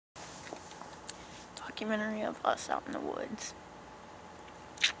documentary of us out in the woods.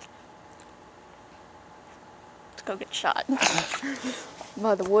 Let's go get shot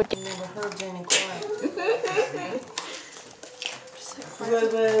by the wood. Never heard Jenni quiet.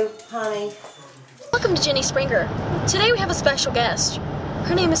 Boo-boo, honey. Welcome to Jenni Springer. Today we have a special guest.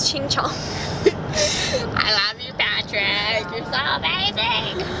 Her name is Ching Chong. I love you, Patrick. You're so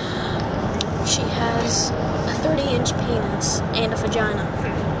amazing. She has a 30-inch penis and a vagina.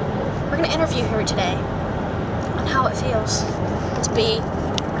 We're going to interview her today on how it feels to be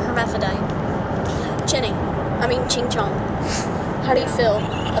hermaphrodite. Ching Chong, how do you feel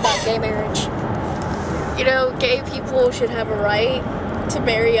about gay marriage? You know, gay people should have a right to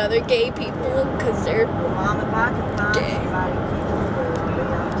marry other gay people because they're gay.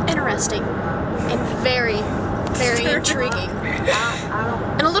 Interesting and very, very intriguing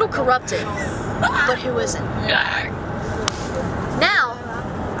and a little corrupting, but who isn't? Now,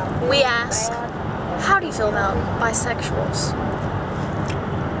 we ask, how do you feel about bisexuals?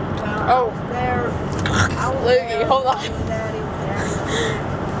 Oh, Lugie, hold on.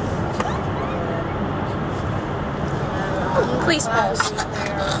 Please pause.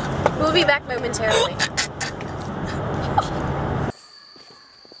 We'll be back momentarily.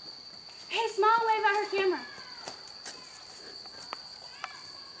 Hey, smile, wave at her camera.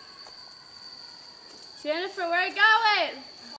 Jennifer, where are you going?